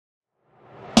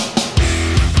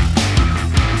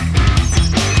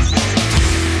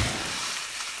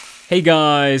Hey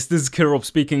guys, this is Kirop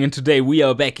speaking, and today we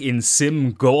are back in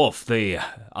Sim Golf, the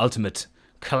ultimate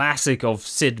classic of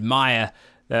Sid Meier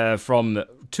from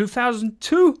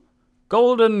 2002,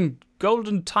 golden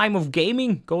time of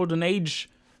gaming, golden age,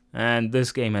 and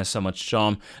this game has so much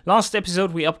charm. Last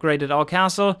episode we upgraded our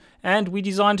castle and we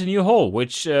designed a new hole,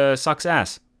 which sucks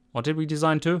ass. What did we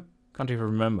design two? Can't even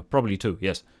remember. Probably two.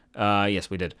 Yes, yes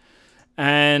we did.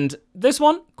 And this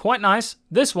one, quite nice.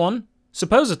 This one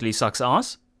supposedly sucks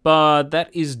ass. But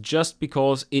that is just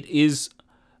because it is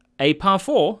a par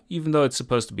 4, even though it's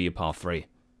supposed to be a par 3.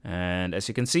 And as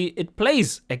you can see, it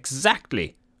plays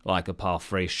exactly like a par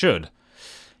 3 should.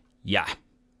 Yeah,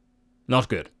 not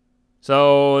good.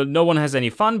 So no one has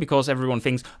any fun because everyone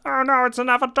thinks, oh no, it's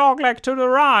another dogleg to the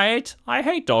right. I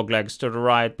hate doglegs to the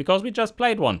right because we just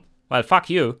played one. Well, fuck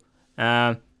you.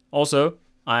 Also,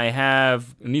 I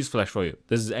have a newsflash for you.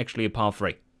 This is actually a par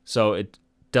 3. So it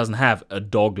doesn't have a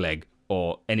dogleg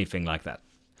or anything like that.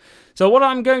 So what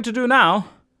I'm going to do now,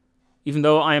 even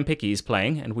though I am picky is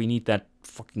playing and we need that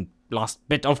fucking last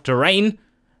bit of terrain,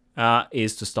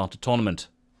 is to start a tournament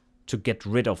to get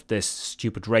rid of this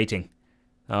stupid rating.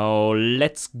 So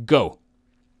let's go.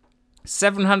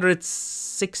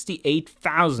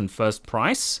 768,000 first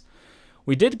prize.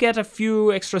 We did get a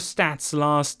few extra stats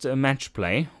last match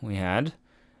play we had,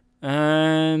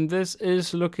 and this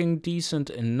is looking decent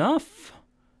enough.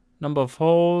 Number of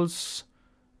holes,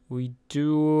 we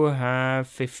do have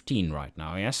 15 right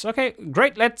now, yes. Okay,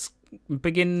 great, let's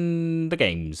begin the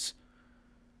games.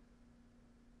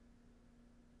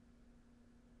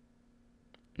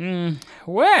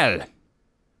 Well,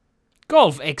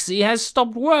 Golf XE has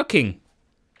stopped working.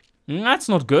 That's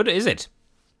not good, is it?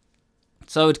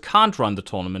 So it can't run the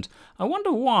tournament. I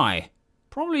wonder why.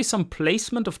 Probably some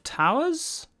placement of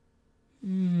towers?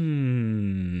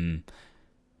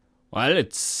 Well,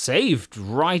 it's saved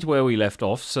right where we left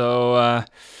off, so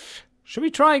should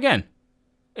we try again?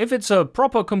 If it's a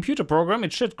proper computer program,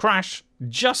 it should crash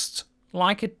just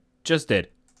like it just did.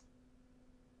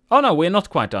 Oh no, we're not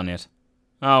quite done yet.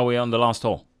 Oh, we're on the last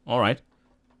hole. Alright.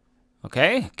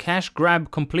 Okay, cash grab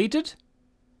completed.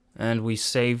 And we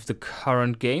save the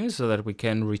current game so that we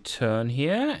can return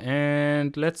here.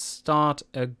 And let's start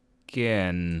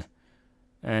again.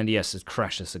 And yes, it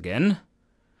crashes again.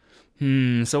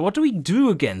 So what do we do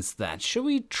against that? Should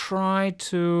we try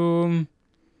to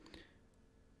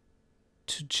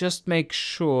just make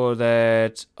sure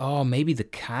that, oh, maybe the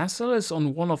castle is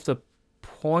on one of the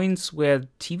points where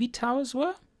TV towers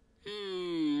were?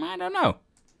 I don't know.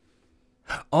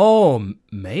 Oh,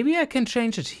 maybe I can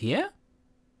change it here?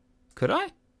 Could I?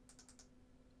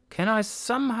 Can I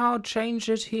somehow change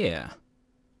it here?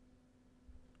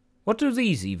 What do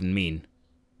these even mean?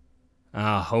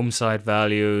 Home site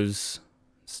values,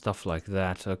 stuff like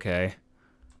that, okay.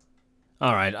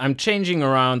 Alright, I'm changing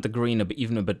around the green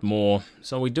even a bit more.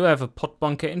 So we do have a pot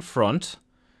bunker in front,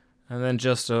 and then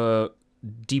just a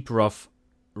deep rough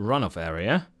runoff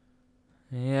area.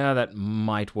 Yeah, that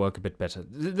might work a bit better.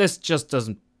 This just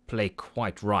doesn't play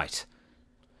quite right.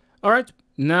 Alright,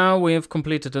 now we have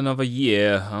completed another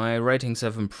year. My ratings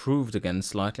have improved again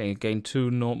slightly. I gained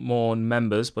 2 more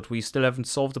members, but we still haven't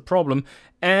solved the problem.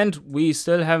 And we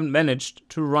still haven't managed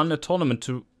to run a tournament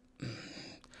to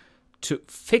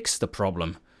fix the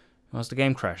problem. Because the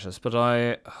game crashes. But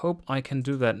I hope I can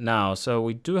do that now. So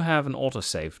we do have an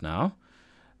autosave now.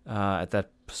 At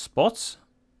that spot.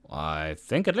 I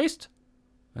think at least.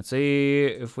 Let's see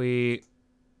if we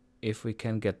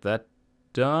can get that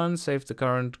done. Save the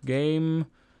current game.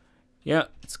 Yeah,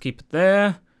 let's keep it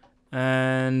there.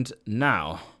 And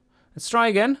now, let's try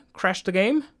again. Crash the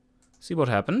game. See what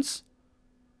happens.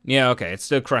 Yeah, okay, it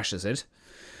still crashes it.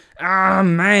 Ah,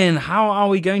 man, how are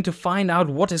we going to find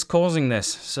out what is causing this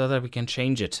so that we can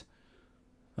change it?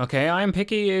 Okay, I Am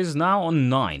Picky is now on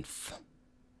 9th.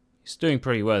 He's doing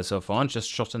pretty well so far.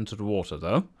 Just shot into the water,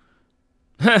 though.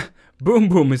 Boom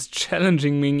Boom is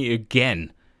challenging me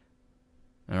again.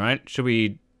 Alright, should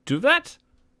we do that?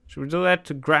 Should we do that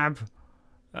to grab...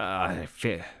 I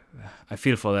feel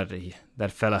for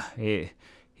that fella. He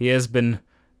has been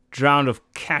drowned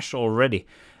of cash already.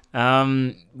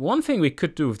 One thing we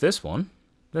could do with this hole,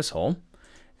 is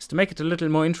to make it a little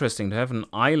more interesting, to have an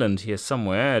island here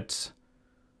somewhere at,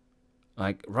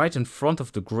 like, right in front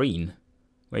of the green,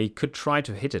 where you could try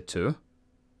to hit it to,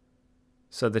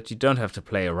 so that you don't have to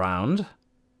play around.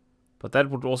 But that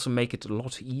would also make it a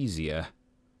lot easier.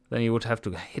 Then you would have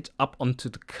to hit up onto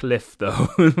the cliff, though,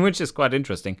 which is quite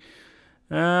interesting.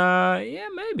 Yeah,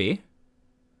 maybe.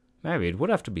 Maybe it would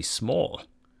have to be small.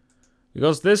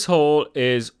 Because this hole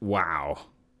is, wow.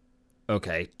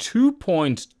 Okay,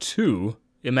 2.2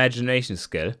 imagination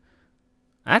skill.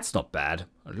 That's not bad.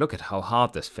 Look at how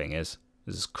hard this thing is.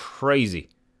 This is crazy.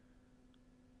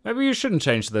 Maybe you shouldn't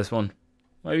change this one.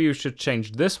 Maybe you should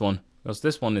change this one. Because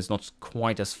this one is not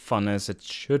quite as fun as it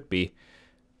should be.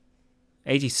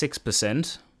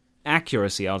 86%.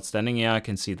 Accuracy outstanding. Yeah, I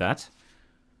can see that.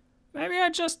 Maybe I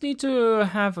just need to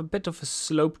have a bit of a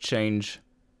slope change.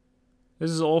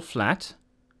 This is all flat.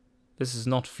 This is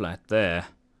not flat there.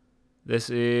 This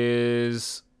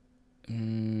is...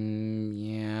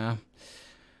 yeah.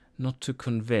 Not too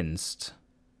convinced.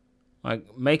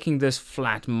 Like, making this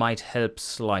flat might help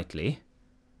slightly.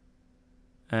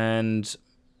 And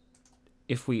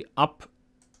if we up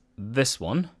this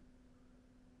one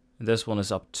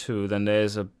is up too, then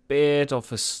there's a bit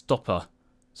of a stopper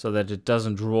so that it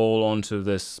doesn't roll onto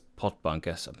this pot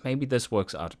bunker. So maybe this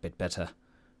works out a bit better.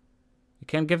 We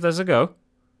can give this a go.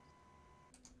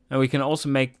 And we can also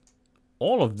make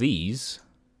all of these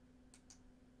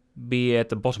be at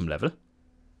the bottom level.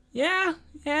 Yeah,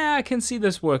 I can see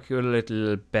this work a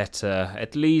little better.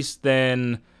 At least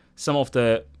then some of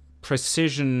the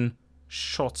precision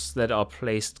shots that are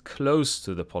placed close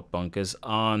to the pot bunkers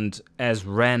aren't as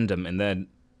random in their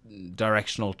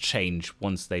directional change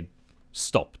once they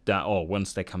stop down or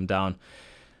once they come down.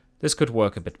 This could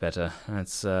work a bit better.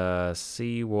 Let's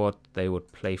see what they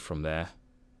would play from there.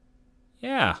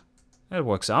 Yeah, that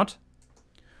works out.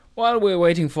 While we're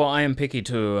waiting for I Am Picky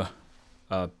to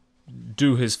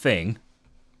do his thing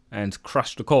and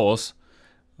crush the course,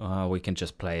 we can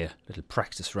just play a little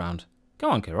practice round. Go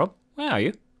on, Kirob. Where are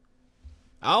you?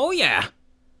 Oh yeah!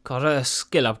 Got a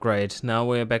skill upgrade. Now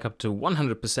we're back up to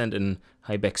 100% in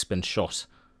high backspin shot.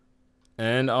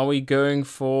 And are we going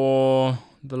for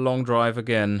the long drive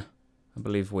again? I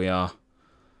believe we are.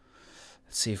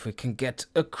 Let's see if we can get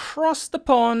across the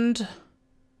pond.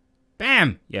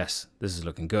 Bam! Yes, this is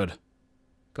looking good.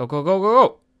 Go, go, go, go,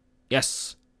 go!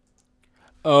 Yes!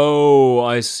 Oh,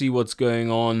 I see what's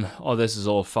going on. Oh, this is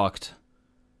all fucked.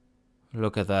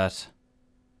 Look at that.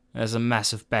 There's a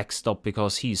massive backstop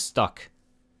because he's stuck.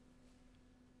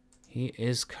 He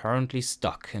is currently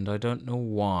stuck, and I don't know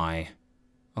why.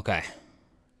 Okay,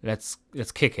 let's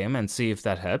kick him and see if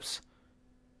that helps.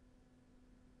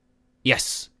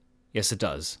 Yes, yes it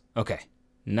does. Okay,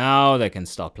 now they can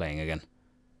start playing again.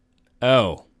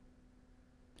 Oh,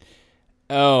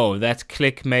 that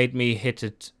click made me hit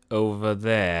it over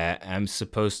there. I'm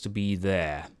supposed to be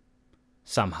there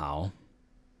somehow.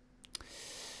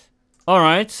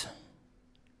 Alright,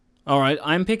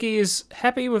 I'm Picky is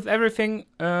happy with everything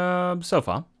so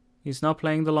far. He's now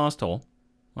playing the last hole.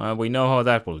 We know how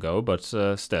that will go, but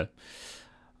still.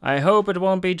 I hope it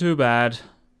won't be too bad.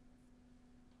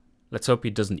 Let's hope he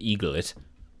doesn't eagle it.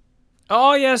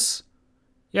 Oh, yes!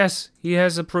 Yes, he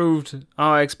has approved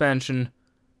our expansion.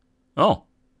 Oh,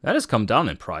 that has come down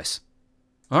in price.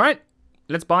 Alright,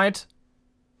 let's buy it.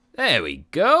 There we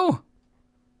go!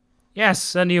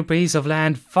 Yes, a new piece of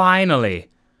land, finally!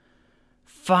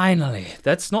 Finally!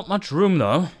 That's not much room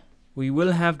though. We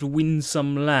will have to win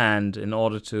some land in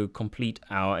order to complete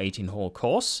our 18-hole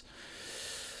course.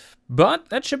 But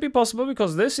that should be possible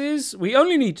because this is... we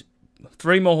only need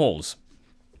 3 more holes.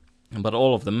 But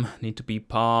all of them need to be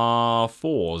par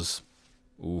 4s.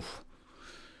 Oof.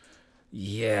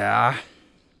 Yeah.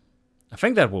 I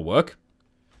think that will work.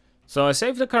 So I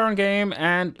saved the current game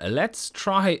and let's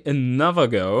try another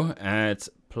go at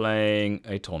playing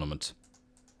a tournament.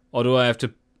 Or do I have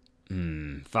to...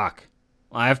 fuck.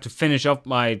 I have to finish up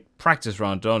my practice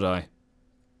round, don't I?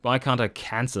 Why can't I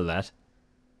cancel that?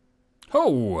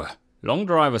 Oh! Long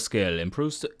driver skill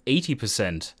improves to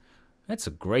 80%. That's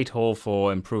a great hole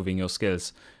for improving your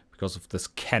skills. Because of this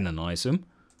cannon, I assume.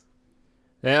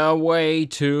 There are way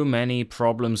too many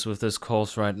problems with this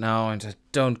course right now, and I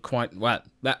don't quite... well,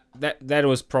 that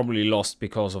was probably lost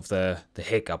because of the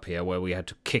hiccup here, where we had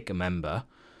to kick a member.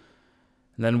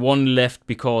 And then one left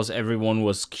because everyone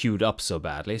was queued up so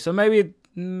badly. So maybe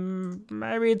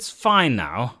it's fine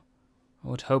now. I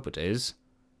would hope it is.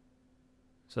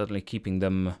 Certainly keeping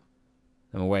them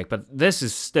awake. But this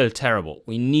is still terrible.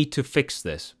 We need to fix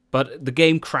this. But the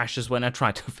game crashes when I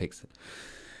try to fix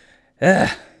it.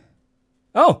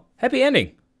 Oh, happy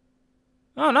ending.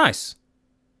 Oh, nice.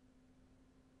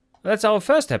 That's our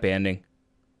first happy ending.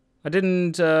 I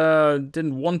didn't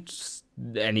want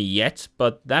any yet,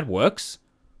 but that works.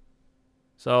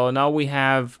 So now we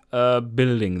have a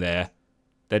building there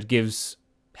that gives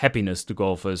happiness to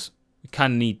golfers. We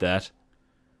kind of need that.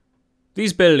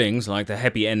 These buildings, like the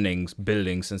happy endings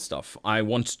buildings and stuff, I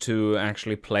want to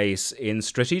actually place in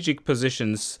strategic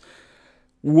positions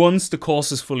once the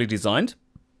course is fully designed.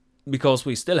 Because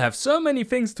we still have so many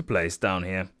things to place down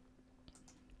here.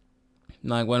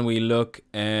 Like when we look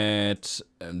at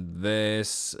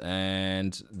this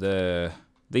and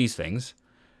these things,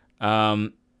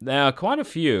 there are quite a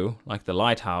few, like the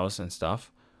lighthouse and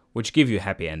stuff, which give you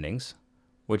happy endings,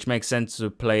 which makes sense to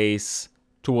place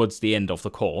towards the end of the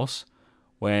course,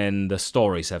 when the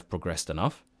stories have progressed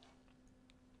enough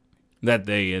that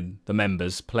the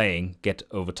members playing get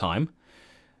over time.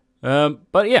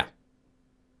 But yeah,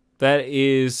 that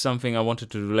is something I wanted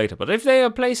to do later. But if they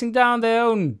are placing down their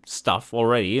own stuff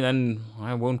already, then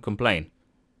I won't complain.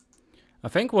 I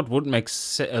think what would make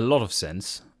a lot of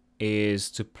sense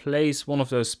is to place one of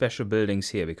those special buildings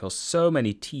here, because so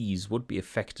many T's would be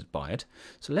affected by it.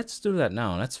 So let's do that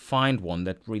now. Let's find one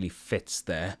that really fits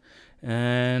there.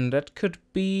 And that could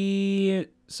be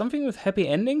something with happy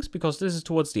endings, because this is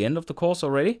towards the end of the course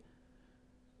already.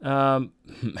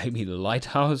 Maybe the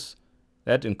lighthouse.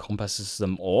 That encompasses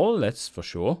them all, that's for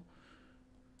sure.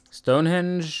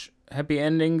 Stonehenge, happy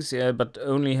endings, yeah, but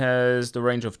only has the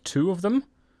range of 2 of them.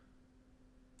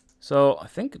 So I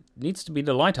think it needs to be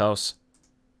the lighthouse.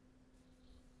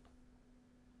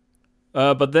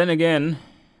 But then again...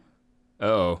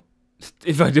 Uh-oh.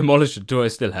 If I demolish it, do I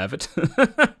still have it?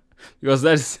 Because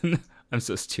that is... I'm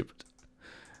so stupid.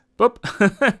 Boop.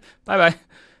 Bye-bye.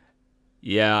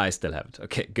 Yeah, I still have it.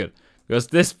 Okay, good. Because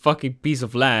this fucking piece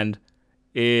of land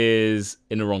is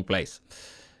in the wrong place.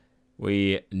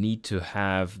 We need to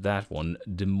have that one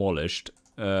demolished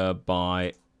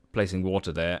by placing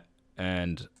water there.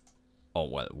 And... oh,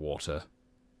 well, water.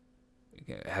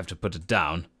 I have to put it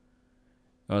down.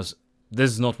 Because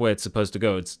this is not where it's supposed to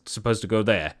go. It's supposed to go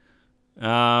there.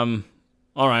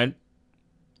 Alright.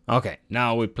 Okay,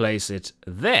 now we place it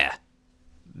there.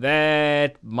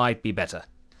 That might be better.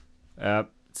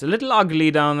 It's a little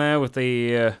ugly down there with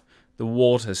the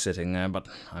water sitting there, but,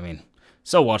 I mean,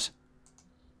 so what?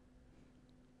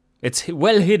 It's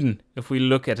well hidden if we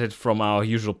look at it from our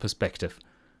usual perspective.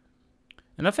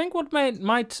 And I think what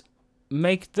might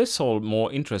make this hole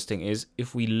more interesting is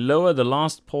if we lower the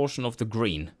last portion of the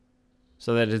green,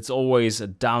 so that it's always a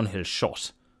downhill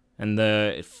shot, and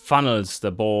it funnels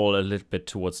the ball a little bit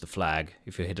towards the flag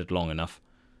if you hit it long enough.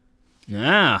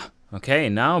 Ah, okay,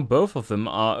 now both of them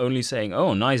are only saying,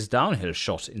 oh, nice downhill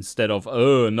shot, instead of,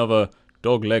 oh, another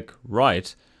dogleg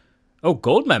right. Oh,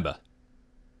 gold member.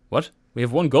 What? We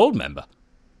have one gold member.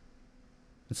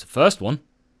 It's the first one.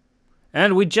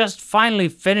 And we just finally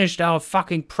finished our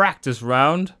fucking practice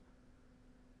round.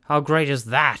 How great is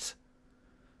that?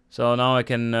 So now I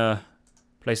can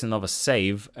place another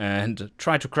save and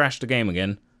try to crash the game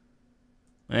again.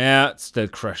 Yeah, it still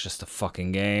crashes the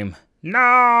fucking game.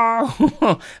 No!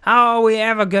 How are we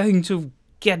ever going to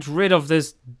get rid of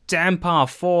this damn par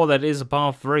 4 that is a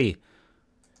par 3?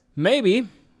 Maybe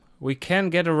we can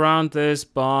get around this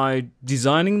by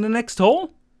designing the next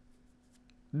hole?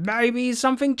 Maybe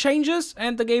something changes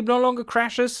and the game no longer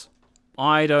crashes?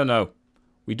 I don't know.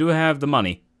 We do have the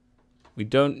money. We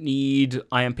don't need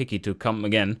I Am Picky to come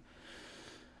again.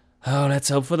 Oh, let's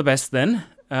hope for the best then.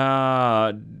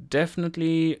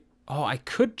 Definitely... oh, I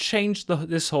could change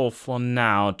this hole for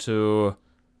now to...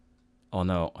 oh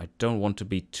no, I don't want to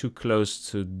be too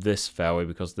close to this fairway,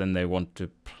 because then they want to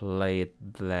play it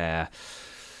there.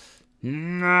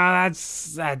 No,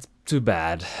 that's too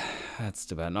bad. That's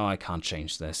too bad. No, I can't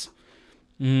change this.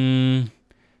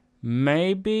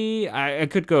 Maybe I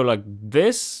could go like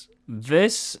this,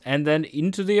 and then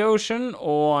into the ocean,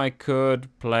 or I could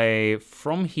play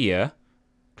from here,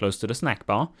 close to the snack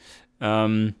bar.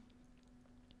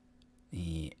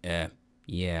 Yeah,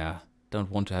 don't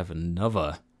want to have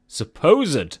another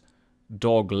supposed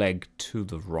dog leg to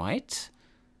the right.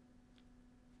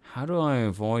 How do I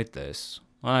avoid this?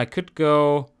 Well, I could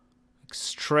go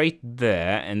straight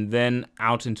there and then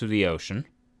out into the ocean.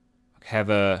 Have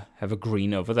a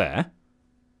green over there.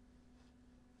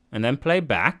 And then play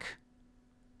back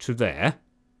to there.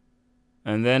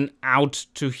 And then out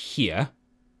to here.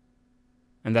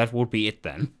 And that would be it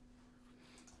then.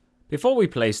 Before we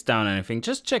place down anything,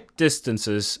 just check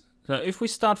distances. So if we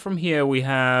start from here, we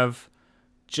have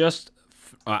just...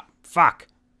 fuck!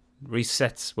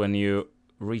 Resets when you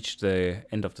reach the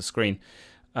end of the screen.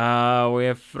 We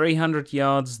have 300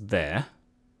 yards there.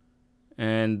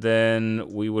 And then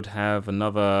we would have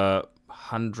another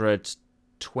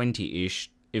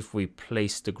 120-ish if we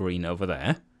place the green over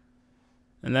there.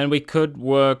 And then we could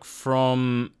work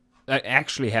from...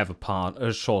 actually have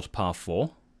a short par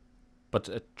 4. But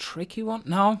a tricky one?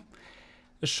 No.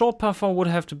 A short par 4 would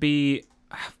have to be...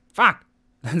 fuck!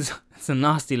 That's a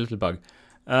nasty little bug.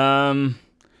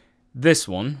 This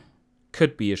one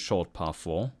could be a short par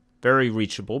 4. Very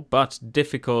reachable, but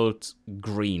difficult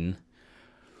green.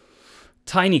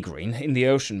 Tiny green in the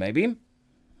ocean, maybe.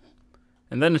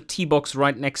 and then a tee box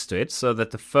right next to it, so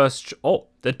that the first... oh,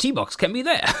 the tee box can be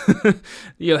there!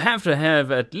 You have to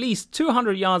have at least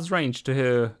 200 yards range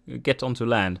to get onto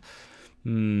land.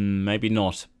 Maybe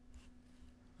not.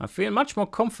 I feel much more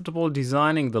comfortable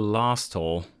designing the last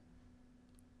hole.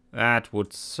 That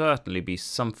would certainly be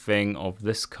something of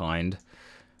this kind.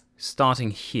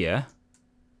 Starting here,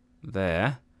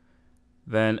 there,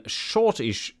 then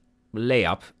shortish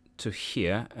layup to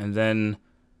here, and then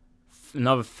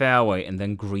another fairway, and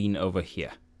then green over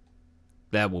here.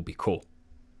 That will be cool.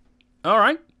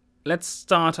 Alright, let's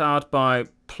start out by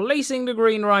placing the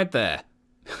green right there.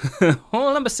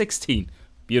 Hole number 16.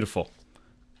 Beautiful.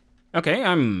 Okay,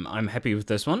 I'm happy with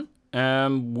this one.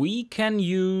 We can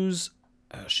use...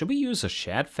 should we use a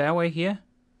shared fairway here?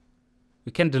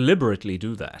 We can deliberately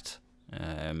do that.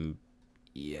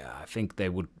 Yeah, I think they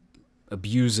would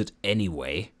abuse it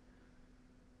anyway.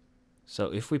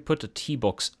 So if we put a tee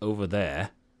box over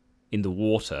there in the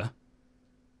water,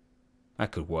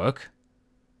 that could work.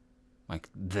 Like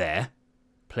there.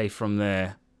 Play from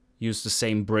there. Use the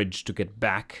same bridge to get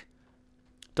back.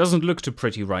 Doesn't look too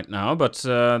pretty right now, but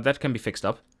that can be fixed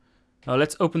up. Now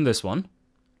let's open this one.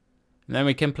 And then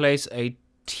we can place a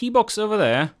tee box over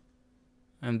there.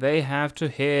 And they have to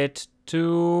hit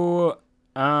to...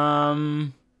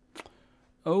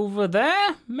 over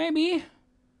there, maybe?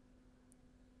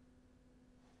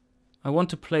 I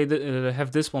want to play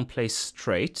have this one play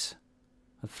straight.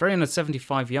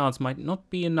 375 yards might not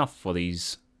be enough for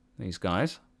these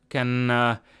guys. Can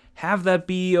have that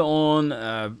be on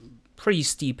a pretty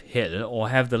steep hill, or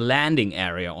have the landing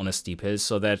area on a steep hill,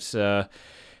 so that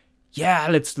yeah,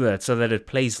 let's do that, so that it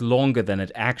plays longer than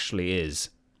it actually is.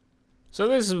 So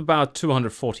this is about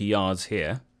 240 yards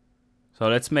here. So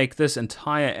let's make this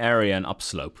entire area an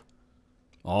upslope.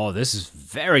 Oh, this is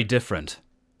very different.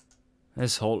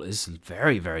 This hole is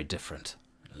very, very different.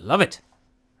 Love it.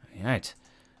 Alright.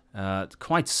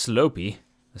 Quite slopey,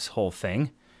 this whole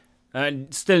thing.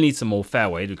 Still needs some more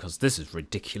fairway, because this is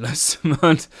ridiculous.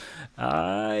 But,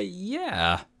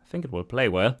 yeah, I think it will play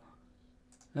well.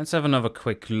 Let's have another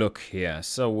quick look here.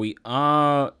 So we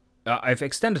are... I've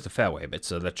extended the fairway a bit,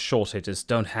 so that short hitters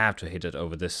don't have to hit it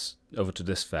over to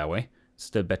this fairway. It's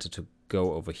still better to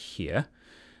go over here.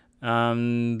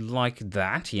 Like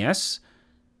that, yes.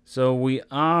 So we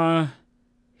are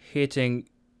hitting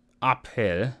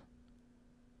uphill,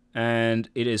 and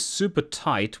it is super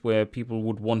tight where people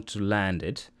would want to land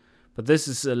it. But this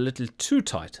is a little too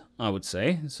tight, I would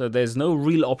say. So there's no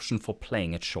real option for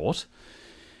playing it short.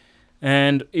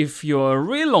 And if you're a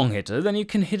real long hitter, then you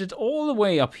can hit it all the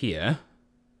way up here,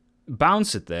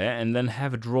 bounce it there, and then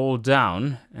have it roll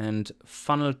down and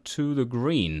funnel to the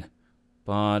green.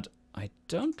 But I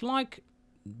don't like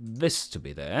this to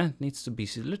be there. It needs to be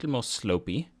a little more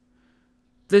slopey.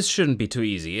 This shouldn't be too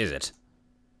easy, is it?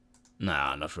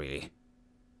 Nah, not really.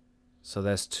 So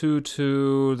there's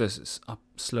 2-2. This is up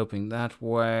sloping that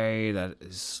way. That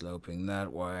is sloping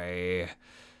that way.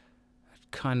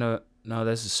 Kind of... No,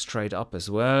 this is straight up as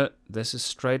well. This is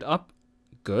straight up.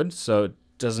 Good. So it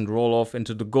doesn't roll off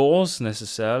into the gorse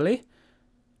necessarily.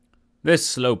 This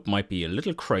slope might be a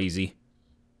little crazy.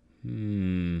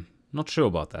 Not sure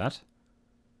about that.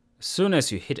 As soon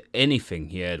as you hit anything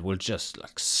here, it will just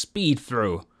like speed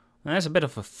through. There's a bit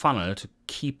of a funnel to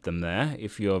keep them there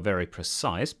if you're very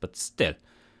precise, but still.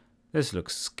 This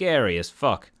looks scary as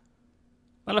fuck.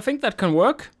 Well, I think that can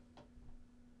work.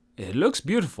 It looks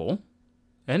beautiful.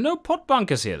 And no pot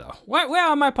bunkers here, though. Where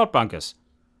are my pot bunkers?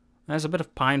 There's a bit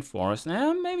of pine forest.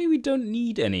 Maybe we don't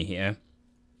need any here.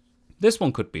 This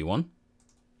one could be one.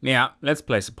 Yeah, let's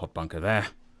place a pot bunker there.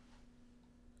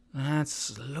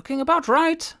 That's looking about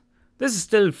right. This is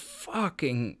still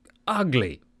fucking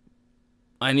ugly.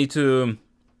 I need to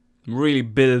really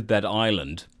build that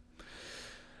island.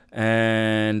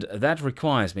 And that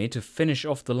requires me to finish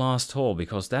off the last hole,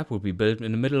 because that will be built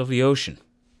in the middle of the ocean.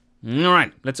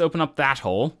 Alright, let's open up that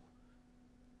hole.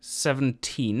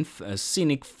 17th, a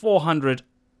scenic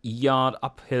 400-yard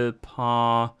uphill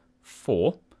par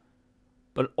 4.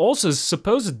 But also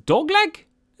supposed dogleg?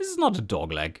 This is not a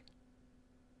dogleg.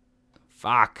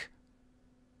 Fuck.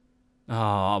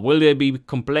 Ah, will they be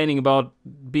complaining about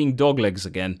being doglegs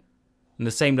again? In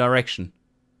the same direction.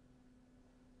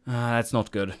 That's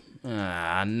not good.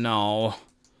 No.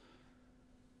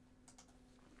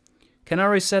 Can I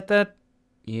reset that?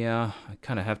 Yeah, I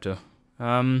kind of have to.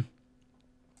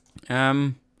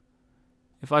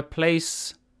 If I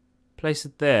place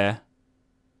it there,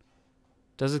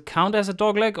 does it count as a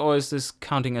dogleg, or is this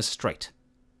counting as straight?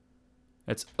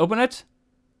 Let's open it.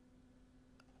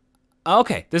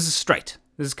 Okay, this is straight.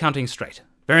 This is counting straight.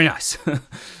 Very nice.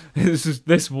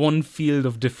 This one field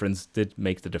of difference did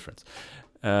make the difference.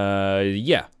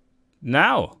 Yeah.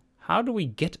 Now, how do we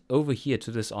get over here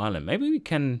to this island? Maybe we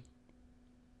can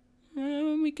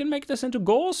make this into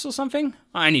gauze or something?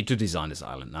 I need to design this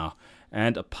island now.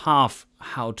 And a path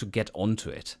how to get onto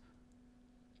it.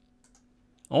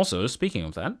 Also, speaking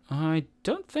of that, I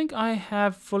don't think I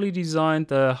have fully designed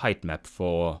the height map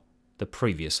for the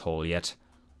previous hole yet.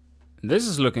 This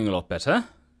is looking a lot better.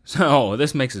 So,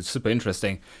 this makes it super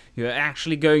interesting. You're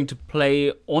actually going to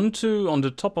play on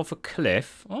the top of a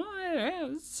cliff. Oh, yeah,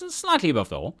 it's slightly above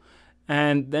the hole.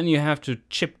 And then you have to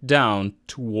chip down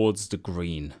towards the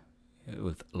green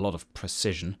with a lot of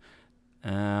precision.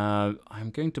 I'm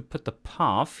going to put the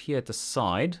path here at the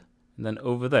side, and then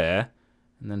over there,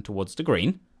 and then towards the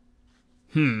green.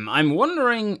 I'm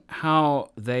wondering how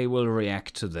they will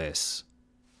react to this.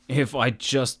 If I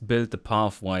just build the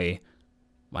pathway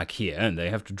like here, and they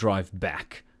have to drive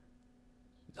back.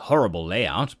 Horrible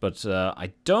layout, but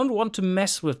I don't want to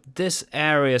mess with this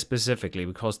area specifically,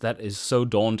 because that is so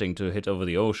daunting to hit over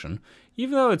the ocean.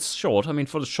 Even though it's short, I mean,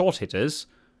 for the short hitters,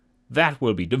 that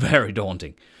will be very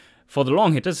daunting. For the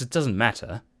long hitters, it doesn't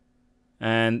matter.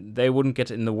 And they wouldn't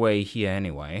get in the way here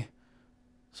anyway.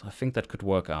 So I think that could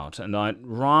work out. And I'd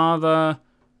rather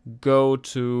go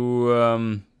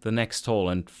to the next hole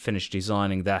and finish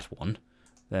designing that one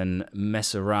than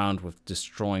mess around with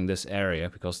destroying this area,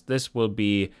 because this will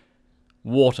be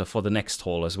water for the next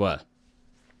hole as well.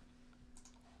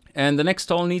 And the next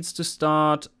hole needs to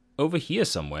start over here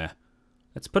somewhere.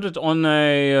 Let's put it on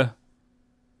a...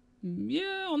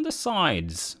 yeah, on the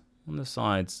sides. On the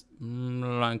sides.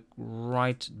 Like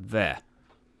right there.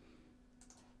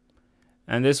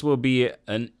 And this will be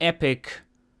an epic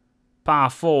par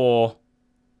 4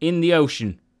 in the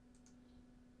ocean.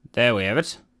 There we have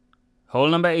it. Hole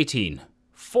number 18.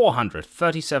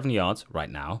 437 yards right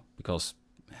now, because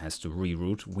it has to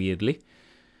reroute weirdly.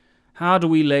 How do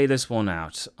we lay this one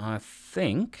out? I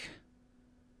think,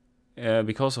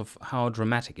 because of how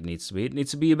dramatic it needs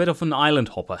to be a bit of an island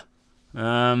hopper.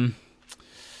 That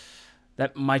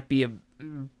might be a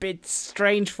bit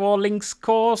strange for Link's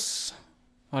course,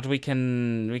 but we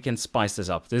can spice this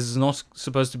up. This is not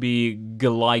supposed to be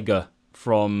Gallagher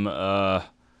from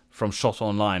Shot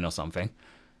Online or something.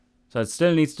 So it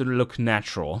still needs to look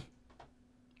natural.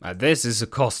 This is a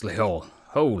costly hole.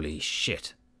 Holy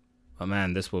shit. Oh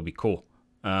man, this will be cool.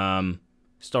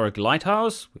 Historic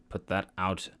lighthouse. We put that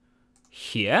out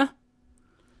here.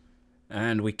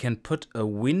 And we can put a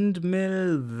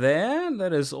windmill there.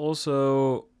 That is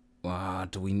also...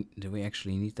 do we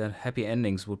actually need that? Happy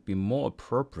endings would be more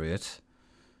appropriate.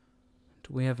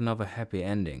 Do we have another happy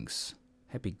endings?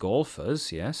 Happy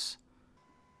golfers, yes.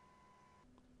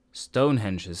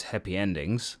 Stonehenge's happy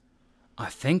endings. I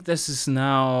think this is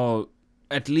now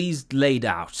at least laid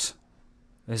out.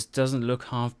 This doesn't look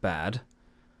half bad.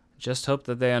 Just hope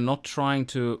that they are not trying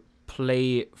to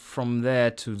play from there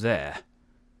to there.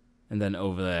 And then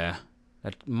over there.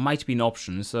 That might be an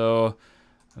option, so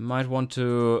I might want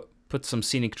to put some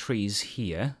scenic trees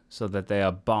here, so that they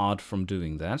are barred from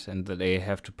doing that, and that they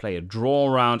have to play a draw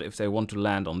round if they want to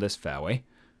land on this fairway.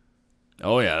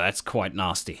 Oh yeah, that's quite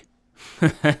nasty.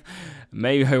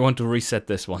 Maybe I want to reset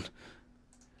this one.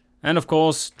 And of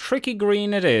course, tricky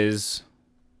green it is.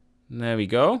 There we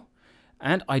go.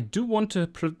 And I do want to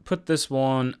put this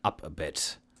one up a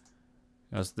bit,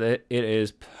 because it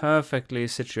is perfectly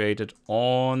situated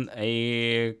on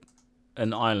an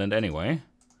island anyway.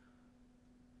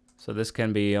 So this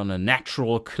can be on a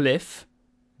natural cliff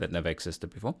that never existed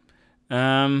before.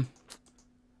 At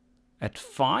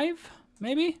 5,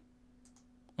 maybe?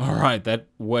 Alright, that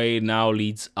way now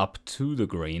leads up to the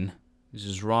green, which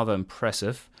is rather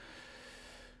impressive.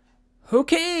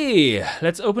 Okay,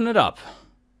 let's open it up.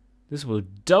 This will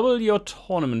double your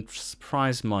tournament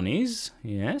prize monies.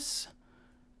 Yes.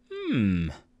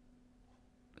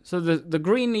 So the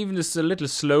green even is a little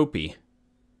slopey.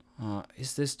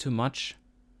 Is this too much?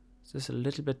 Is this a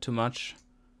little bit too much?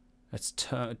 Let's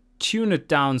tune it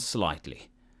down slightly.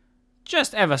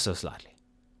 Just ever so slightly.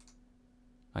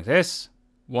 Like this.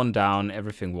 One down,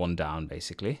 everything one down,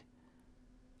 basically.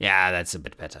 Yeah, that's a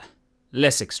bit better.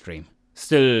 Less extreme.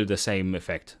 Still the same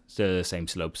effect. Still the same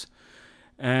slopes.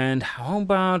 And how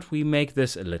about we make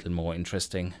this a little more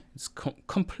interesting? It's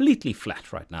completely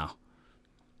flat right now.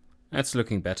 That's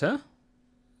looking better.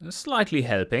 Slightly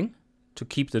helping to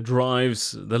keep the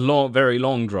drives, the very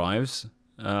long drives,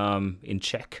 in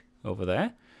check over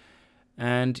there.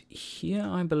 And here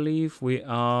I believe we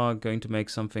are going to make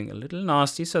something a little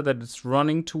nasty so that it's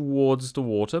running towards the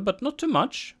water, but not too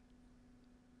much.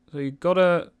 So you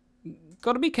gotta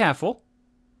be careful.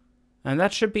 And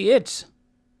that should be it.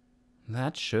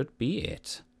 That should be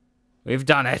it. We've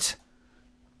done it.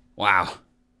 Wow.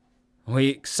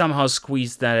 We somehow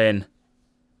squeezed that in.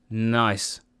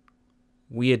 Nice.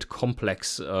 Weird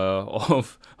complex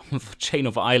of a chain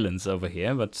of islands over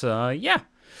here. But yeah.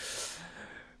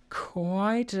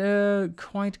 Quite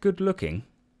good looking.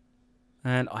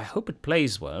 And I hope it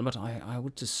plays well, but I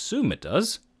would assume it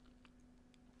does.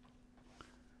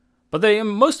 But the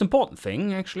most important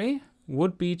thing, actually,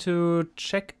 would be to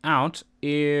check out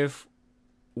if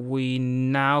we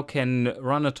now can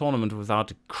run a tournament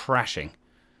without crashing.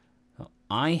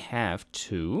 I have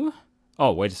to...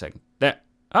 Oh, wait a second. There.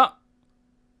 Ah!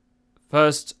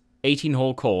 First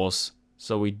 18-hole course.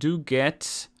 So we do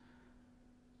get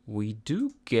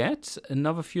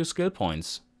another few skill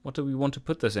points. What do we want to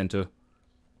put this into?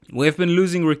 We've been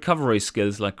losing recovery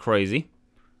skills like crazy.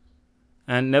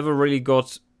 And never really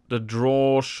got the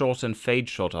draw shot and fade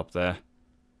shot up there.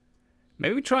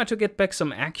 Maybe try to get back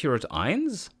some accurate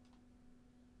irons?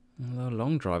 Although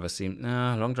long driver seems...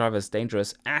 Nah, long driver is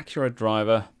dangerous. Accurate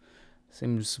driver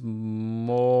seems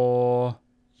more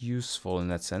useful in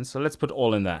that sense. So let's put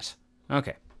all in that.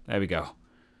 Okay, there we go.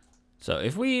 So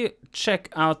if we check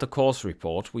out the course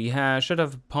report, we should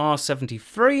have par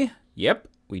 73. Yep,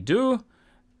 we do.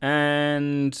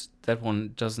 And that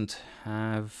one doesn't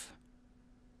have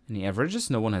any averages.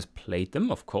 No one has played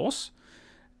them, of course.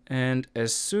 And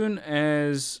as soon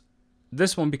as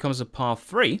this one becomes a par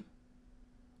 3,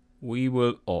 we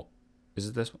will... Oh, is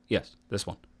it this one? Yes, this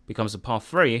one becomes a par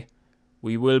 3.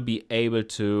 We will be able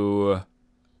to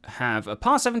have a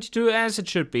par 72 as it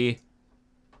should be.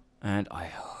 And I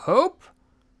hope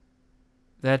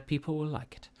that people will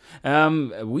like it.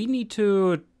 We need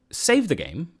to save the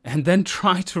game and then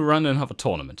try to run another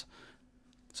tournament.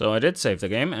 So I did save the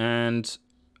game and...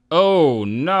 Oh,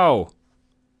 no.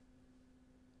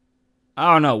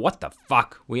 Oh, no. What the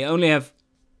fuck? We only have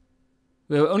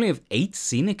 8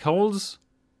 scenic holes?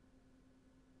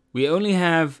 We only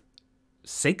have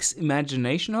 6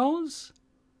 imagination holes?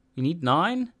 We need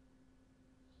 9?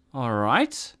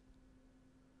 Alright.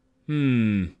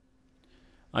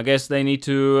 I guess they need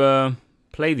to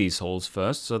play these holes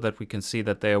first so that we can see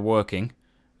that they are working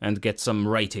and get some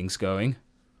ratings going.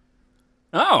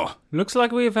 Oh, looks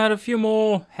like we've had a few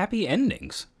more happy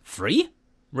endings. 3?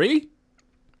 Really?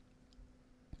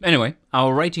 Anyway,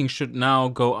 our rating should now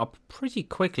go up pretty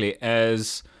quickly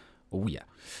as... Oh, yeah.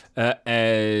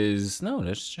 No,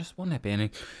 there's just one happy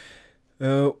ending.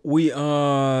 We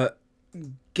are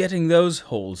getting those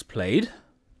holes played.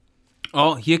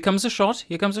 Oh, here comes a shot.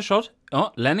 Here comes a shot.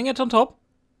 Oh, landing it on top.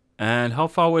 And how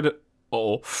far would it...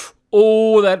 Oh,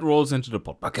 oh, that rolls into the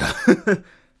pot bucket.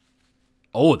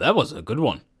 Oh, that was a good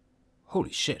one.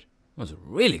 Holy shit. That was a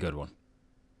really good one.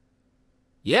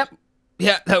 Yep.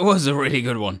 Yeah, that was a really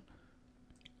good one.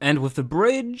 And with the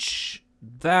bridge,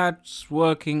 that's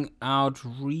working out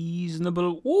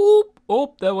reasonable. Oop,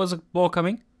 oh, there was a ball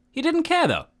coming. He didn't care,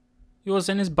 though. He was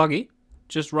in his buggy,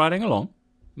 just riding along.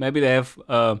 Maybe they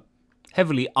have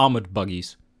heavily armored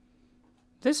buggies.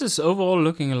 This is overall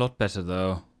looking a lot better,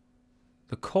 though.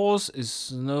 The course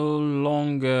is no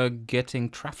longer getting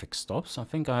traffic stops. I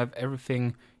think I have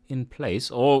everything in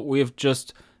place. Or we have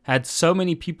just had so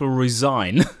many people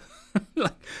resign.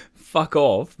 Like, fuck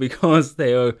off, because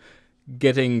they are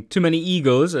getting too many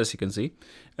eagles, as you can see,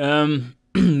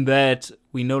 that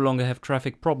we no longer have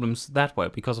traffic problems that way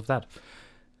because of that.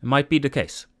 It might be the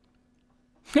case.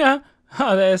 Yeah,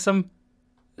 there's some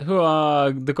who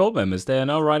are the gold members. They are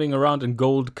now riding around in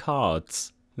gold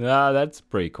carts. Yeah, that's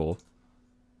pretty cool.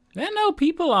 There are no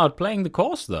people out playing the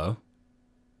course, though.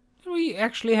 Do we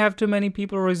actually have too many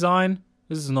people resign?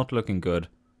 This is not looking good.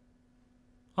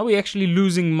 Are we actually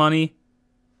losing money?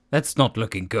 That's not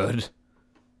looking good.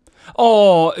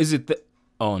 Oh, is it the...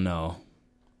 Oh, no.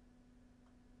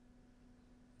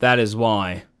 That is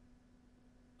why.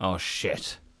 Oh,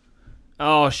 shit.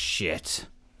 Oh, shit.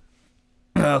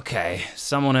 Okay,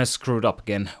 someone has screwed up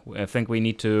again. I think we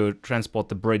need to transport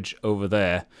the bridge over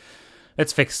there.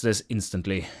 Let's fix this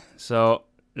instantly. So,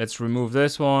 let's remove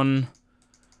this one.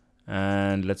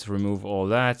 And let's remove all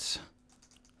that.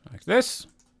 Like this.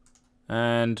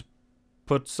 And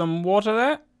put some water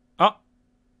there. Oh,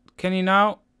 can he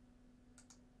now?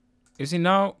 Is he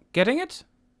now getting it?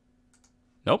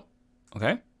 Nope.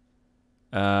 Okay.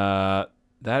 That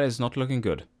is not looking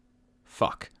good.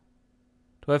 Fuck.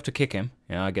 Do I have to kick him?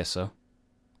 Yeah, I guess so.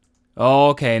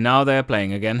 Okay, now they're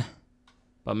playing again.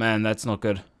 But man, that's not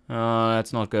good.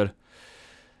 That's not good.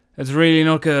 That's really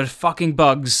not good. Fucking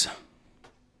bugs.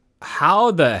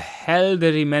 How the hell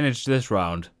did he manage this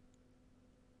round?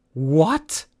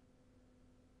 What?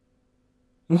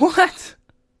 What?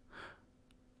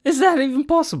 Is that even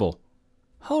possible?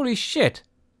 Holy shit.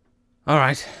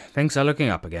 Alright, things are looking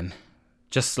up again.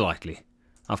 Just slightly.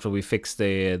 After we fix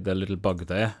the little bug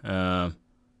there.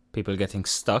 People getting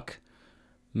stuck.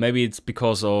 Maybe it's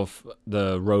because of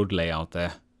the road layout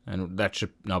there. And that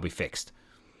should now be fixed.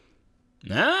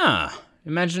 Ah!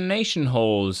 Imagination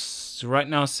holes. Right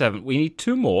now 7. We need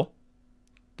 2 more.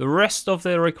 The rest of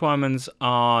the requirements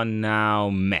are now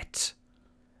met.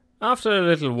 After a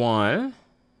little while,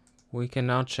 we can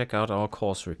now check out our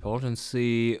course report and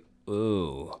see...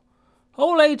 Oh.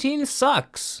 Hole 18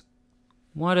 sucks.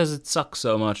 Why does it suck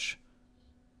so much?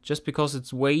 Just because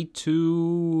it's way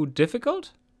too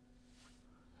difficult?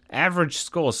 Average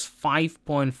score's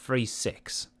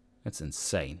 5.36. That's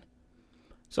insane.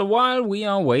 So while we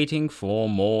are waiting for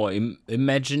more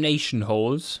imagination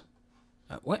holes...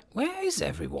 where is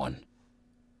everyone?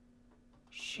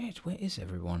 Shit, where is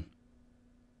everyone?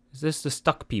 Is this the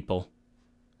stuck people?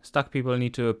 Stuck people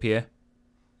need to appear.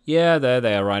 Yeah, there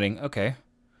they are riding. Okay.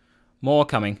 More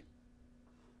coming.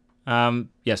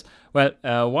 Yes. Well,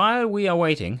 while we are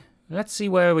waiting, let's see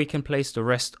where we can place the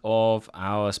rest of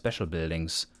our special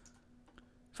buildings.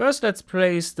 First, let's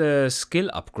place the skill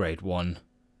upgrade one.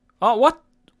 Oh, what?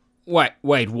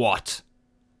 Wait, what?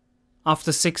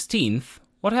 After 16th?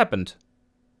 What happened?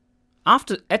 At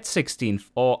 16th,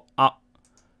 or... are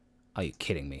you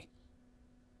kidding me?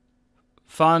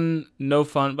 Fun, no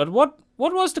fun, but what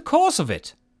was the cause of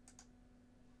it?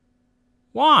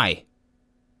 Why?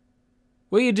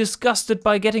 Were you disgusted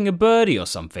by getting a birdie or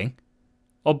something?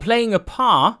 Or playing a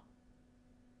par?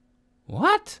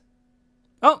 What?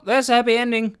 Oh, there's a happy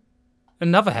ending.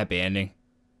 Another happy ending.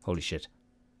 Holy shit.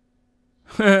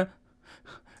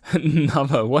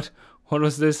 Another, what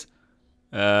was this?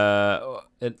 What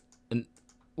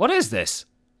is this?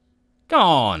 Come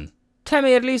on. Tell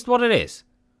me at least what it is.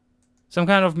 Some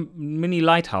kind of mini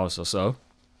lighthouse or so.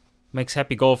 Makes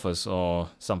happy golfers or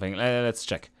something. Let's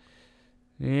check.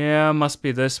 Yeah, must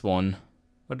be this one.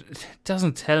 But it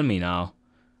doesn't tell me now.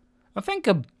 I think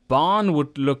a barn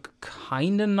would look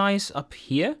kinda nice up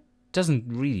here. Doesn't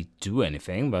really do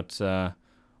anything, but or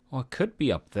it could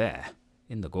be up there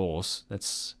in the gorse.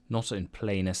 That's not in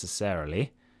play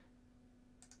necessarily.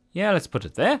 Yeah, let's put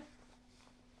it there.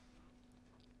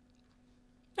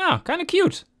 Ah, kinda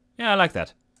cute. Yeah, I like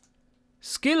that.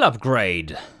 Skill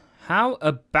upgrade. How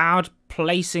about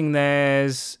placing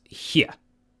theirs here?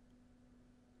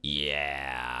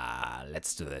 Yeah,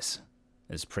 let's do this.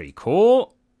 It's pretty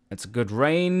cool. It's a good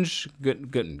range.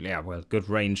 Good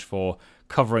range for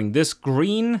covering this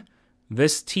green,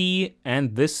 this tee,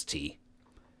 and this tee.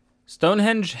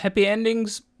 Stonehenge happy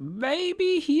endings,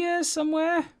 maybe here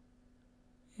somewhere.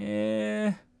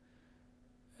 Yeah.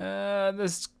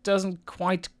 This doesn't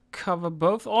quite cover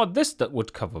both. Oh, this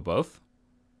would cover both.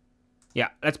 Yeah,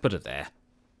 let's put it there.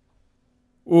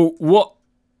 Oh, what?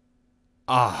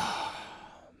 Ah,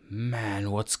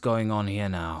 man, what's going on here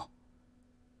now?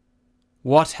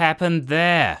 What happened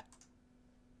there?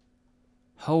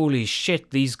 Holy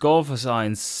shit, these golfers are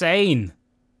insane.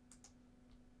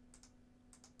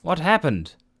 What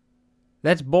happened?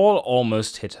 That ball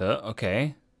almost hit her.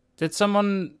 Okay. Did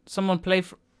someone play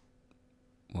for...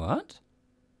 What?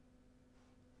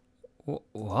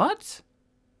 What?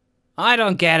 I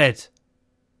don't get it.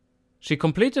 She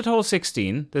completed hole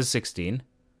 16. This is 16.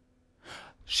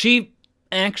 She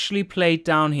actually played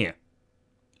down here.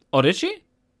 Oh, did she?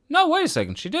 No, wait a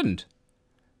second. She didn't.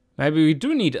 Maybe we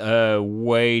do need a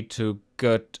way to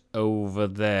get over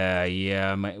there.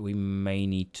 Yeah, we may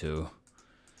need to.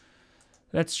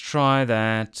 Let's try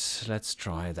that. Let's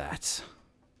try that.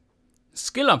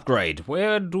 Skill upgrade.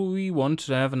 Where do we want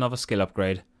to have another skill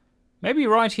upgrade? Maybe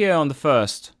right here on the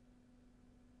first.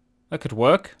 That could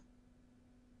work.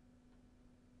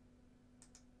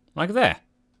 Like there.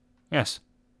 Yes.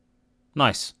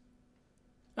 Nice.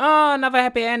 Ah, another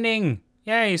happy ending.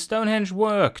 Yay, Stonehenge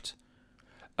worked.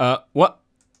 What?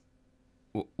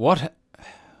 What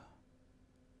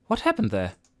happened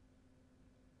there?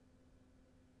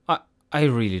 I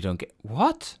really don't get...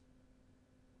 What?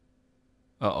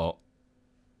 Uh-oh.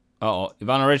 Uh-oh.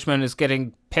 Ivana Richmond is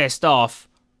getting pissed off.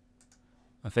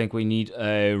 I think we need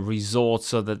a resort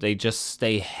so that they just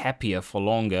stay happier for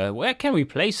longer. Where can we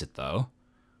place it, though?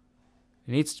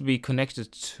 It needs to be connected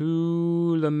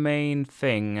to the main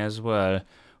thing as well.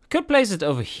 We could place it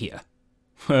over here.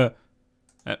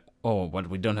 Oh, but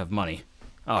we don't have money.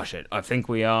 Oh, shit. I think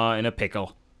we are in a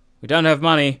pickle. We don't have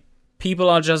money. People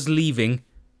are just leaving.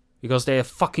 Because they are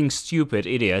fucking stupid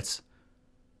idiots.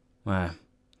 Well,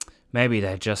 maybe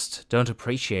they just don't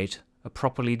appreciate a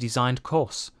properly designed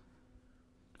course.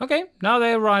 Okay, now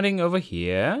they're riding over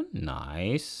here.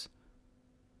 Nice.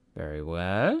 Very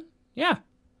well. Yeah.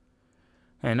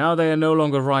 And now they are no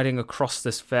longer riding across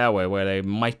this fairway where they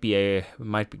might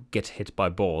get hit by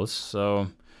balls. So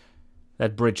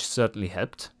that bridge certainly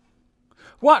helped.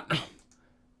 What?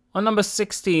 On number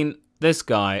 16, this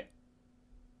guy.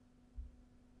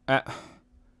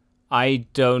 I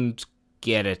don't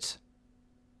get it.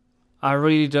 I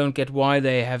really don't get why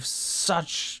they have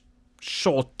such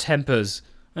short tempers.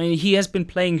 I mean, he has been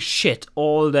playing shit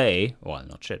all day. Well,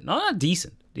 not shit. No,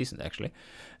 decent. Decent, actually.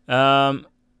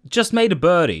 Just made a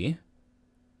birdie.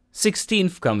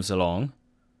 16th comes along.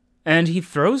 And he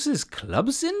throws his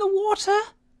clubs in the water?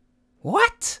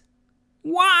 What?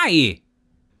 Why?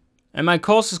 And my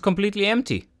course is completely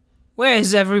empty. Where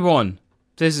is everyone?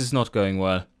 This is not going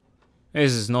well.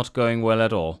 This is not going well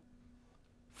at all.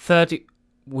 30...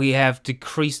 We have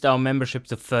decreased our membership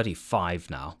to 35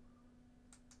 now.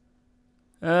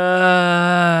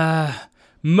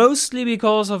 Mostly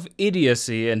because of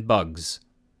idiocy and bugs.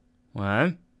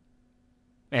 Well,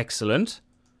 excellent.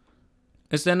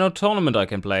 Is there no tournament I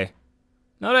can play?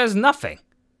 No, there's nothing.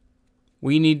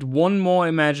 We need one more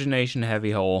imagination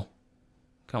heavy hole.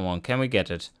 Come on, can we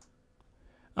get it?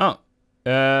 Oh,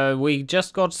 we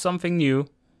just got something new.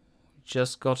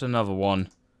 Just got another one.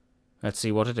 Let's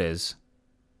see what it is.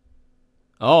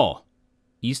 Oh,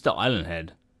 Easter Island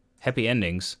Head. Happy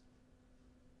endings.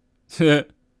 Should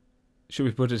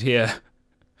we put it here?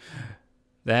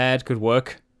 That could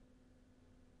work.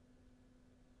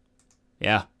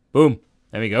 Yeah, boom.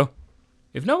 There we go.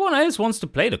 If no one else wants to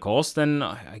play the course, then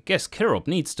I guess Kirop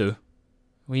needs to.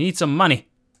 We need some money.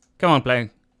 Come on,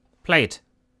 play it.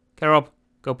 Kirop,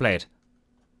 go play it.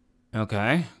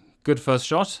 Okay, good first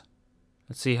shot.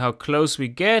 Let's see how close we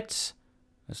get.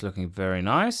 That's looking very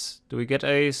nice. Do we get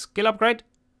a skill upgrade?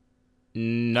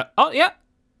 No. Oh, yeah.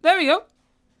 There we go.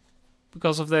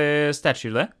 Because of the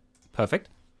statue there. Perfect.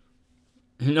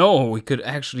 No, we could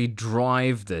actually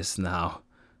drive this now.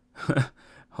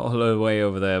 All the way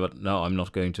over there, but no, I'm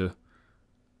not going to.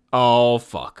 Oh,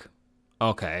 fuck.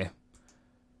 Okay.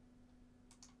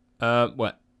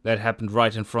 Well, that happened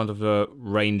right in front of the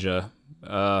ranger.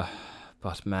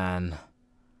 But man...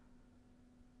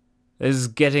 This is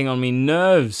getting on me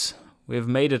nerves. We've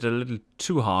made it a little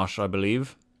too harsh, I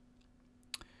believe.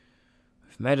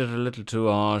 We've made it a little too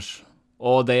harsh.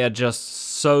 Or they are just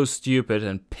so stupid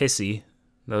and pissy,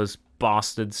 those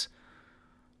bastards,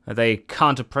 that they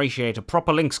can't appreciate a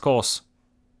proper links course.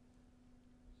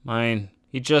 I mean,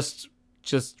 he just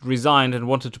resigned and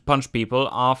wanted to punch people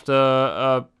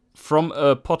after, from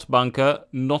a pot bunker,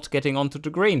 not getting onto the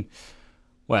green.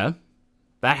 Well,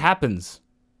 that happens.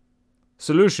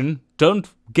 Solution, don't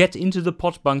get into the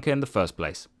pot bunker in the first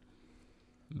place.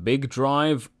 Big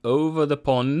drive over the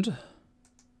pond.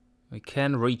 We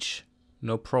can reach,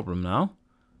 no problem now.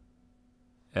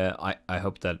 I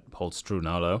hope that holds true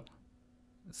now, though.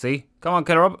 See? Come on,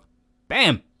 Kirop.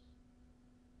 Bam!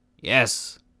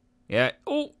 Yes. Yeah.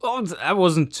 Oh, that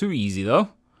wasn't too easy, though.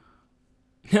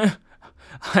 I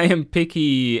am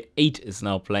picky 8 is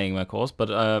now playing my course, but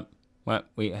well,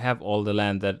 we have all the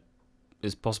land that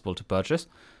is possible to purchase.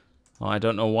 I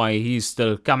don't know why he's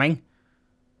still coming.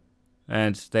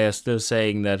 And they are still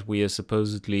saying that we are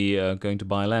supposedly going to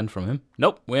buy land from him.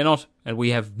 Nope, we're not. And we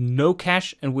have no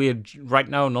cash, and we're right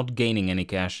now not gaining any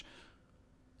cash.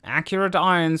 Accurate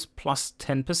irons plus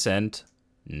 10%.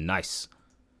 Nice.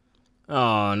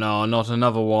 Oh no, not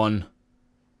another one.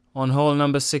 On hole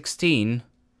number 16.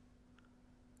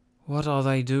 What are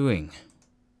they doing?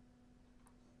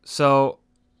 So...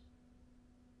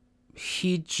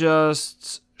 He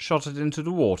just shot it into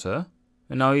the water,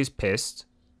 and now he's pissed.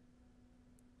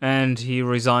 And he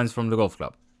resigns from the golf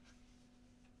club.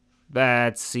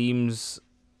 That seems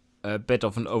a bit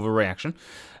of an overreaction.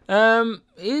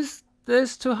 Is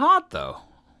this too hard, though?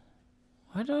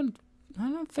 I don't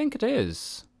think it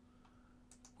is.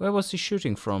 Where was he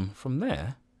shooting from? From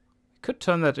there? He could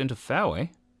turn that into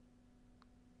fairway.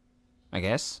 I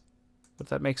guess. Would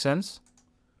that make sense?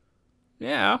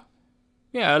 Yeah.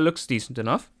 Yeah, it looks decent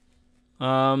enough.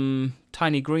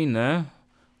 Tiny green there.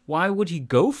 Why would he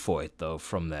go for it, though,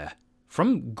 from there?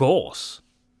 From Gorse?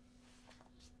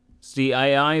 Is the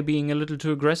AI being a little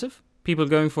too aggressive? People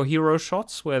going for hero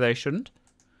shots where they shouldn't?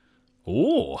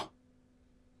 Oh!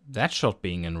 That shot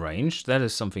being in range, that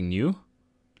is something new.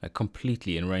 Like,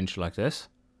 completely in range like this.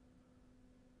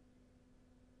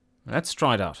 Let's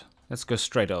try it out. Let's go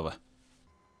straight over.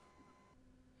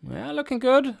 Yeah, looking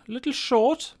good. A little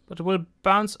short, but it will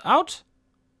bounce out.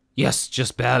 Yes,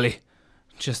 just barely.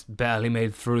 Just barely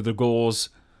made through the gauze.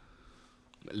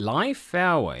 Live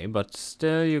fairway, but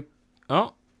still you...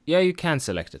 Oh, yeah, you can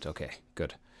select it. Okay,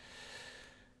 good.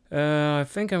 I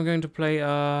think I'm going to play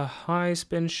a high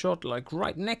spin shot, like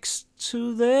right next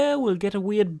to there. We'll get a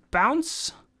weird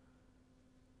bounce.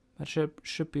 That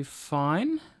should be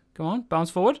fine. Come on, bounce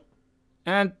forward.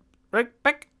 And right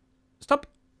back. Stop.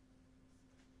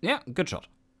 Yeah, good shot.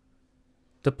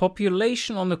 The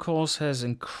population on the course has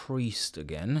increased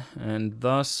again, and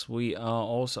thus we are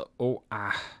also...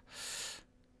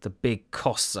 the big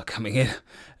costs are coming in.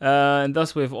 And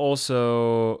thus we've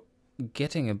also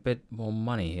getting a bit more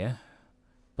money here.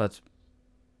 But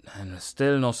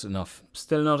still not enough.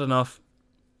 Still not enough.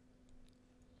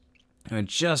 We're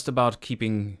just about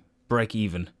keeping break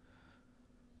even.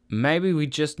 Maybe we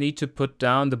just need to put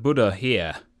down the Buddha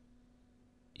here.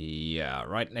 Yeah,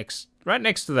 right next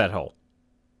to that hole.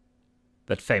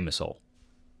 That famous hole.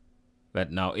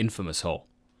 That now infamous hole.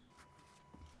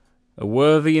 A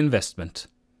worthy investment.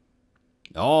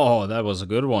 Oh, that was a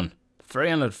good one.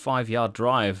 305-yard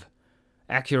drive.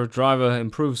 Accurate driver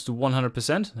improves to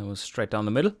 100%. That was straight down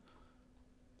the middle.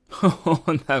 Oh,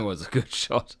 that was a good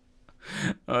shot.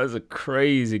 That was a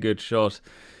crazy good shot.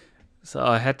 So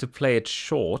I had to play it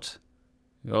short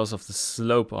because of the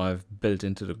slope I've built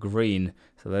into the green,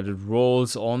 so that it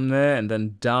rolls on there and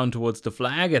then down towards the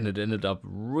flag, and it ended up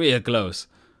real close.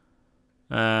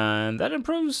 And that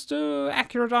improves to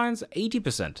accurate irons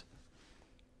 80%.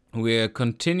 We're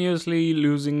continuously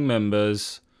losing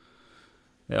members.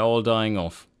 They're all dying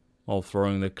off, all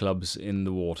throwing their clubs in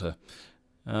the water.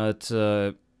 But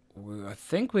I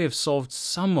think we have solved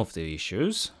some of the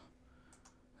issues.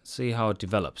 Let's see how it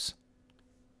develops.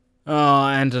 Oh,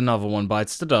 and another one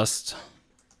bites the dust.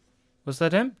 Was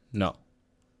that him? No.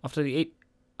 After the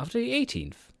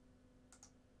 18th.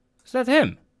 Is that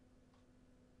him?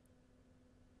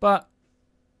 But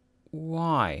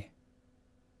why?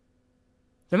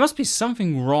 There must be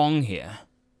something wrong here.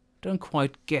 Don't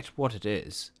quite get what it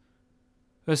is.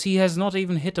 Because he has not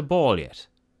even hit a ball yet.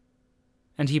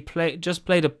 And he just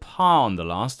played a par on the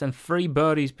last and 3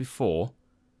 birdies before.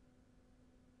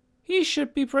 He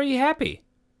should be pretty happy.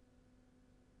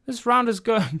 This round is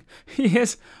going... He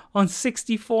is on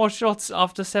 64 shots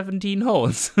after 17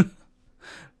 holes.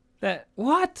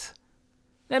 What?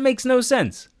 That makes no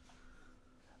sense.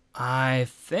 I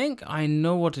think I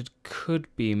know what it could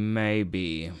be,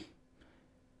 maybe.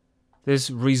 This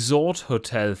resort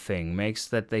hotel thing makes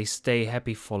that they stay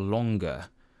happy for longer.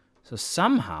 So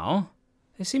somehow,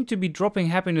 they seem to be dropping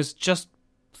happiness just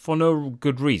for no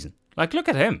good reason. Like, look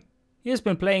at him. He has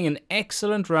been playing an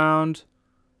excellent round.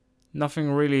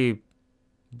 Nothing really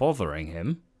bothering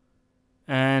him.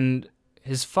 And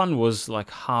his fun was like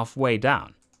halfway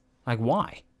down. Like,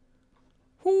 why?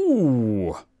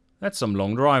 Ooh, that's some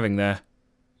long driving there.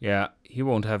 Yeah, he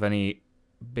won't have any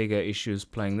bigger issues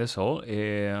playing this hole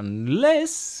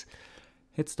unless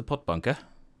hits the pot bunker.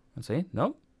 Let's see.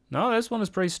 No, this one is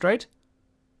pretty straight.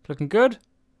 Looking good.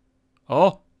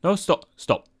 Oh, no, stop.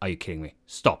 Stop. Are you kidding me?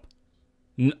 Stop.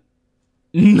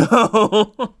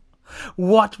 No.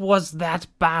 What was that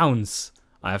bounce?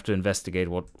 I have to investigate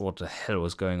what the hell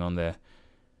was going on there.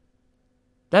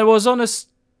 That was on a...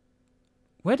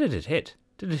 Where did it hit?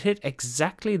 Did it hit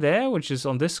exactly there, which is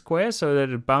on this square, so that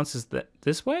it bounces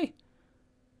this way?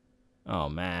 Oh,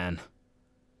 man.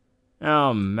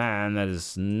 Oh, man, that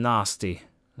is nasty.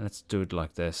 Let's do it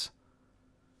like this.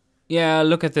 Yeah,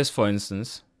 look at this, for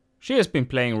instance. She has been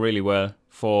playing really well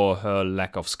for her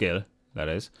lack of skill, that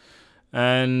is.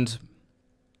 And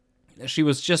she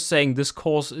was just saying this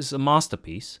course is a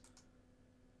masterpiece.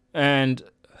 And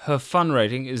her fun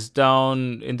rating is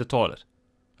down in the toilet.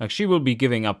 Like, she will be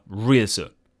giving up real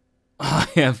soon. I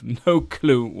have no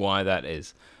clue why that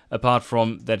is. Apart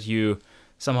from that you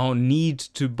somehow need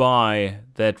to buy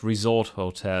that resort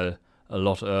hotel a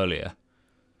lot earlier.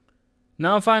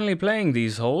 Now finally playing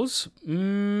these holes.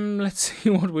 Let's see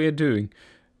what we're doing.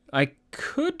 I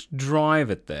could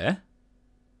drive it there.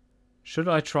 Should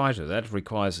I try to? That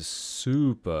requires a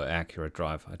super accurate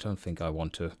drive. I don't think I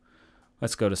want to.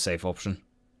 Let's go to safe option.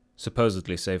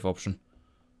 Supposedly safe option.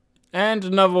 And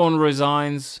another one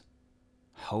resigns.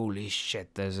 Holy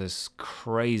shit, this is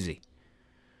crazy.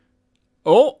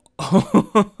 Oh!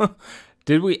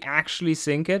 Did we actually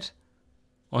sink it?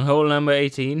 On hole number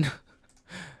 18?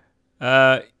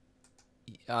 I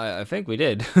think we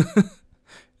did.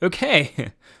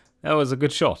 Okay. That was a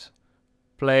good shot.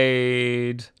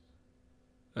 Played...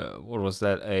 what was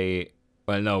that?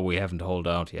 Well, no, we haven't holed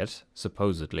out yet,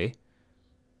 supposedly.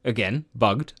 Again,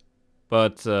 bugged.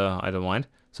 But I don't mind.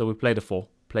 So we played a 4,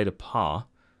 played a par.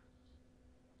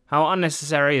 How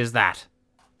unnecessary is that?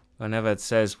 Whenever it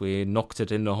says we knocked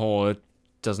it in the hole, it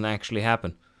doesn't actually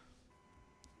happen.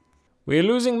 We're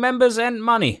losing members and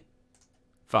money.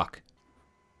 Fuck.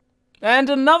 And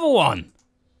another one!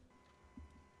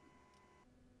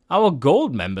 Our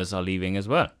gold members are leaving as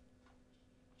well.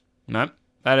 No,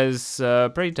 that is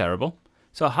pretty terrible.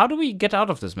 So how do we get out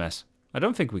of this mess? I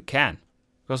don't think we can.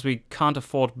 Because we can't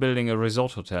afford building a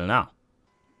resort hotel now.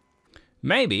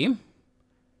 Maybe,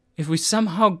 if we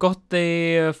somehow got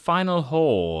the final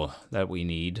hole that we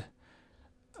need.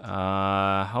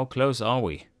 How close are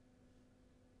we?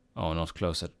 Oh, not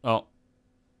close at... Oh.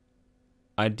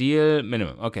 Ideal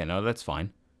minimum. Okay, no, that's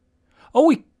fine. Oh,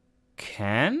 we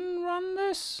can run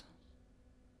this?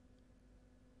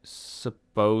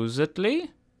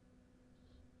 Supposedly?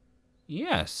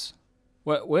 Yes.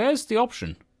 Where's the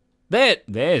option?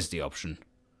 There's the option.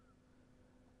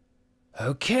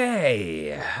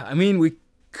 Okay. I mean, we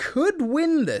could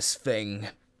win this thing.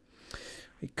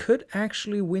 We could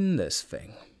actually win this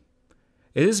thing.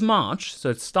 It is March, so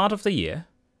it's start of the year.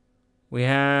 We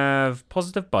have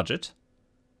positive budget.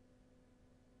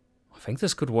 I think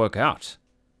this could work out.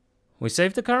 We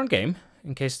save the current game,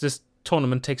 in case this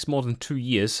tournament takes more than 2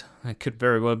 years. It could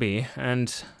very well be.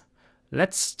 And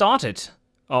let's start it.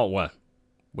 Oh, well,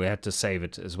 we had to save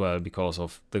it as well because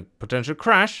of the potential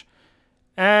crash.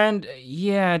 And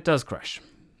yeah, it does crash.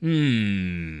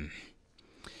 So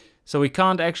we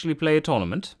can't actually play a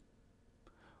tournament.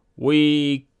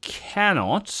 We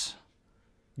cannot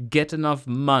get enough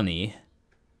money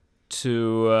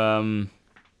to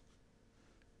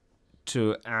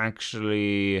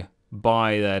actually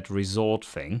buy that resort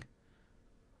thing.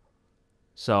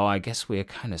 So I guess we're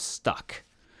kind of stuck.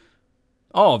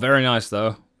 Oh, very nice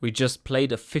though. We just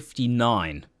played a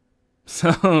 59.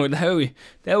 So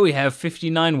there we have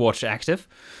 59 watch active.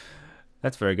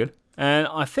 That's very good. And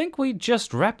I think we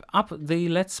just wrap up the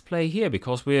Let's Play here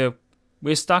because we're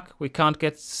stuck. We can't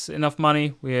get enough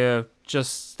money. We're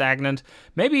just stagnant.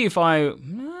 Maybe if I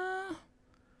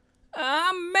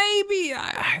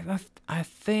I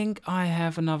think I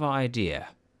have another idea.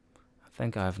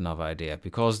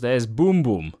 Because there's Boom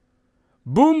Boom.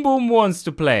 Boom Boom wants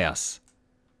to play us.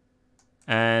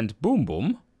 And Boom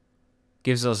Boom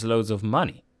gives us loads of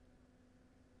money.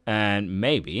 And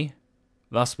maybe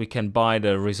thus we can buy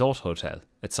the resort hotel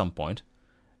at some point.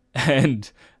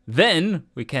 And then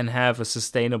we can have a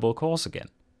sustainable course again.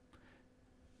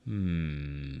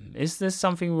 Is this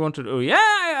something we want to do? Yeah,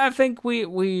 I think we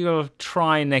will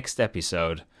try next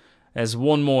episode. There's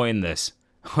one more in this.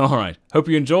 Alright, hope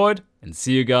you enjoyed, and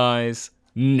see you guys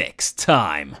next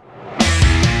time.